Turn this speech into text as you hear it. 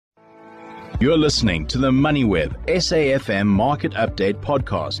You're listening to the MoneyWeb SAFM Market Update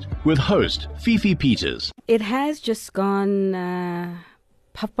podcast with host Fifi Peters. It has just gone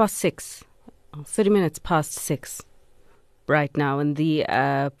 30 minutes past 6 right now, and the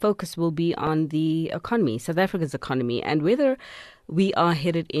focus will be on the economy, South Africa's economy, and whether we are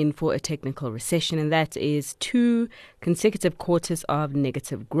headed in for a technical recession, and that is 2 consecutive quarters of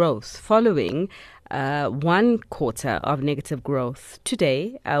negative growth following 1 quarter of negative growth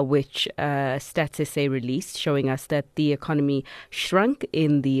today, which Stats SA released, showing us that the economy shrunk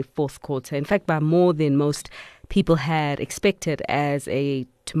in the 4th quarter, in fact, by more than most people had expected, as a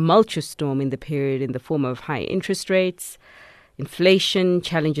tumultuous storm in the period in the form of high interest rates, inflation,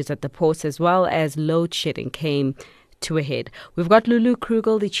 challenges at the ports, as well as load shedding came to a head. We've got Lulu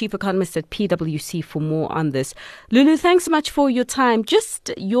Krugel, the chief economist at PwC, for more on this. Lulu, thanks so much for your time.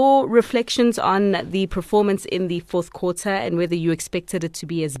 Just your reflections on the performance in the 4th quarter and whether you expected it to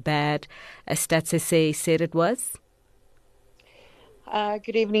be as bad as Stats SA said it was.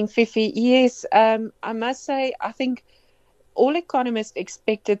 Good evening, Fifi. Yes, I must say, I think all economists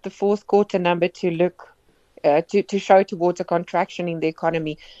expected the 4th quarter number to look to show towards a contraction in the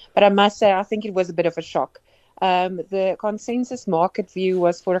economy. But I must say, I think it was a bit of a shock. The consensus market view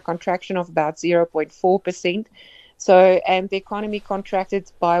was for a contraction of about 0.4%. And the economy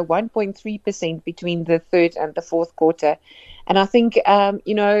contracted by 1.3% between the 3rd and the 4th quarter. And I think,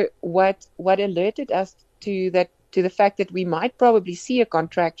 what alerted us to the fact that we might probably see a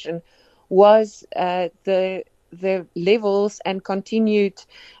contraction was the levels and continued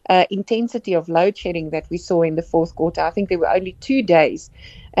intensity of load shedding that we saw in the 4th quarter. I think there were only 2 days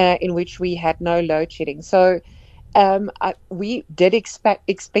in which we had no load shedding. So we did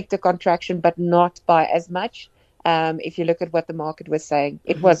expect a contraction, but not by as much. If you look at what the market was saying,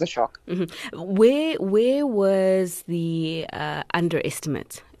 it was a shock. Mm-hmm. Where was the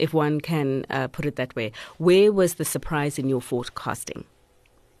underestimate, if one can put it that way? Where was the surprise in your forecasting?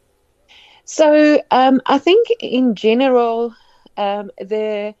 So I think in general,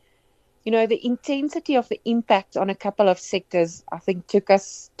 the intensity of the impact on a couple of sectors, I think, took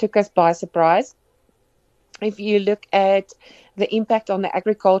us by surprise. If you look at the impact on the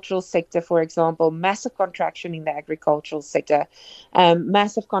agricultural sector, for example, massive contraction in the agricultural sector,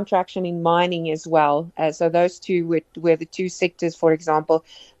 massive contraction in mining as well. So those two were the 2 sectors, for example,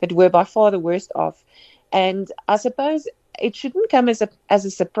 that were by far the worst off. And I suppose it shouldn't come as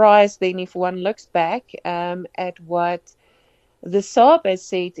a surprise then if one looks back at what the SARB has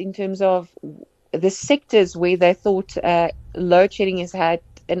said in terms of the sectors where they thought load shedding has had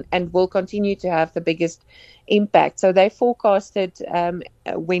and will continue to have the biggest impact. So they forecasted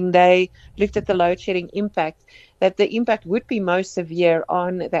when they looked at the load shedding impact that the impact would be most severe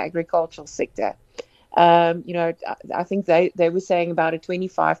on the agricultural sector. I think they were saying about a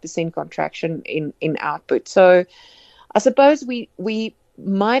 25% contraction in output. So I suppose we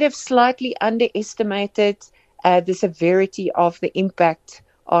might have slightly underestimated the severity of the impact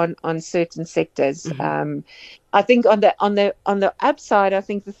on certain sectors. Mm-hmm. I think on the upside, I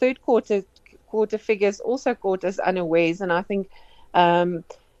think the 3rd quarter figures also caught us unawares, and I think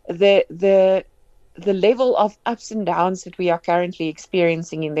the level of ups and downs that we are currently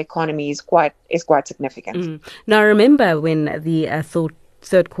experiencing in the economy is quite significant. Mm. Now, I remember when the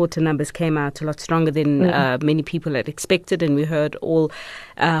 3rd quarter numbers came out a lot stronger than many people had expected, and we heard so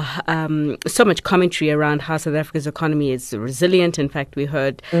much commentary around how South Africa's economy is resilient. In fact, we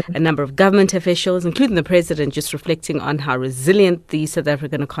heard a number of government officials, including the president, just reflecting on how resilient the South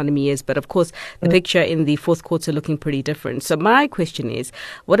African economy is. But of course, the picture in the 4th quarter looking pretty different. So my question is,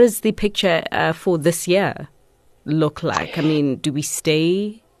 what does the picture for this year look like? I mean, do we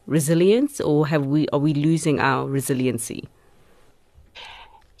stay resilient, or are we losing our resiliency?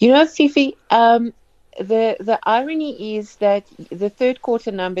 Fifi, the irony is that the 3rd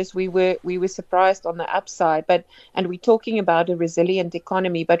quarter numbers, we were surprised on the upside, and we're talking about a resilient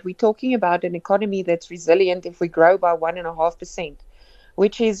economy, but we're talking about an economy that's resilient if we grow by 1.5%,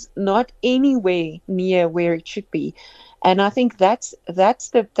 which is not anywhere near where it should be. And I think that's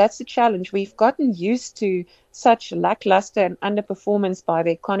the challenge. We've gotten used to such lackluster and underperformance by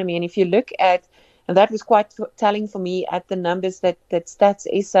the economy. And if you look at, and that was quite telling for me at the numbers that Stats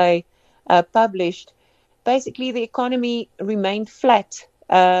SA published, basically the economy remained flat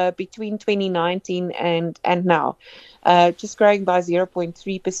between 2019 and now, just growing by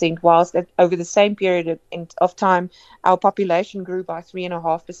 0.3%, whilst over the same period of time, our population grew by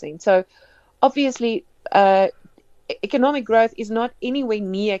 3.5%. So obviously, economic growth is not anywhere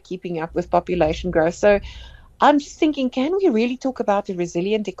near keeping up with population growth. So I'm just thinking, can we really talk about a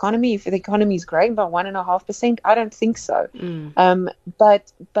resilient economy if the economy is growing by 1.5%? I don't think so.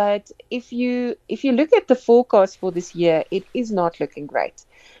 But if you look at the forecast for this year, it is not looking great.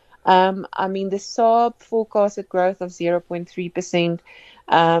 I mean, the SARB forecasted growth of 0.3%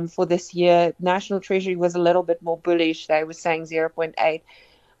 for this year. National Treasury was a little bit more bullish. They were saying 0.8.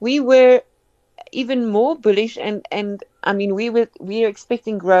 We were even more bullish, and I mean, we were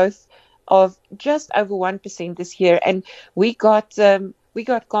expecting growth of just over 1% this year, and we got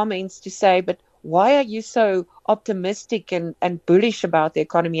comments to say, but why are you so optimistic and bullish about the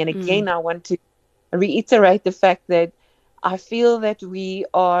economy? And again, I want to reiterate the fact that I feel that we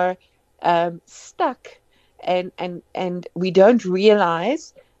are stuck, and we don't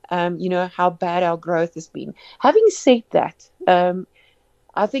realize, how bad our growth has been. Having said that,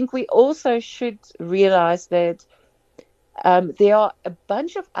 I think we also should realize that there are a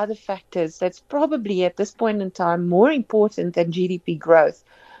bunch of other factors that's probably at this point in time more important than GDP growth.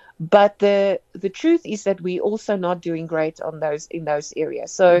 But the truth is that we're also not doing great in those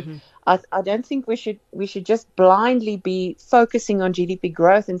areas. So I don't think we should just blindly be focusing on GDP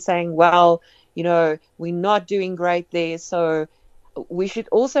growth and saying, well, we're not doing great there. So we should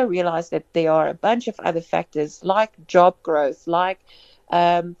also realize that there are a bunch of other factors like job growth, like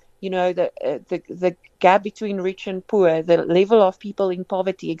the gap between rich and poor, the level of people in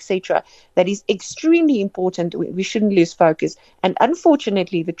poverty, etc. That is extremely important. We shouldn't lose focus. And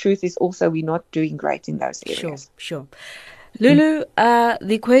unfortunately, the truth is also we're not doing great in those areas. Sure. Lulu,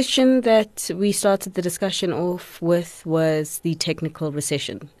 the question that we started the discussion off with was the technical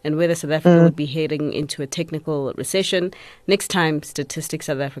recession and whether South Africa would be heading into a technical recession next time Statistics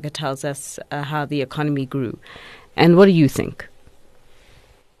South Africa tells us how the economy grew. And what do you think?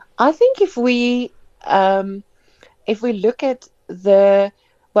 I think if we look at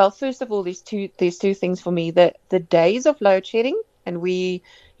first of all, there's two things for me. The days of load shedding, and we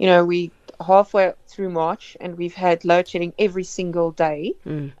halfway through March, and we've had load shedding every single day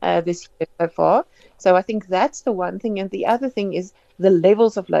this year so far. So I think that's the one thing. And the other thing is the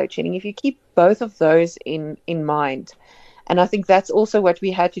levels of load shedding. If you keep both of those in mind, and I think that's also what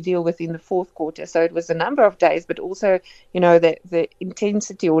we had to deal with in the fourth quarter. So it was a number of days, but also, the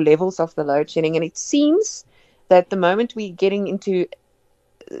intensity or levels of the load shedding. And it seems that the moment we're getting into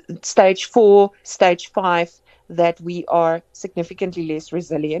stage 4, stage 5, that we are significantly less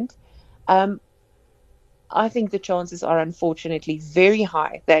resilient. I think the chances are unfortunately very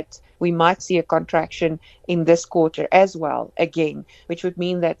high that we might see a contraction in this quarter as well, again, which would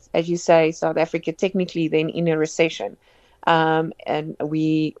mean that, as you say, South Africa technically then in a recession. And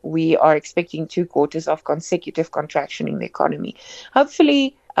we are expecting 2 quarters of consecutive contraction in the economy.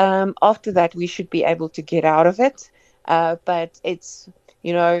 Hopefully, after that, we should be able to get out of it. But it's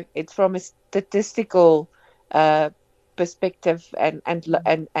from a statistical perspective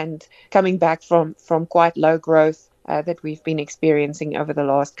and coming back from quite low growth that we've been experiencing over the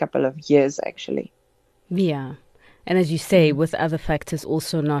last couple of years, actually. Yeah. And as you say, with other factors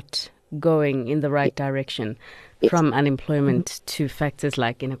also not going in the right direction, from unemployment to factors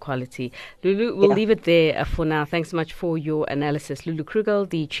like inequality. Lulu, we'll leave it there for now. Thanks so much for your analysis. Lulu Krugel,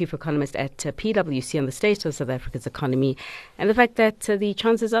 the chief economist at PwC, on the state of South Africa's economy and the fact that the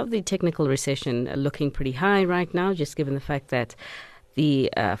chances of the technical recession are looking pretty high right now, just given the fact that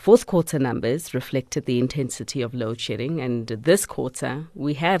the fourth quarter numbers reflected the intensity of load shedding. And this quarter,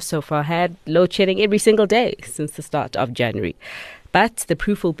 we have so far had load shedding every single day since the start of January. But the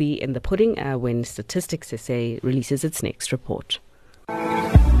proof will be in the pudding when Statistics SA releases its next report.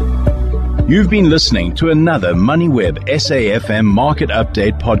 You've been listening to another MoneyWeb SAFM Market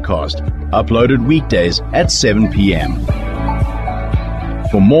Update podcast, uploaded weekdays at 7 p.m.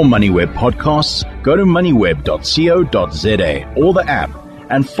 For more MoneyWeb podcasts, go to moneyweb.co.za or the app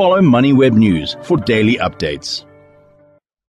and follow MoneyWeb News for daily updates.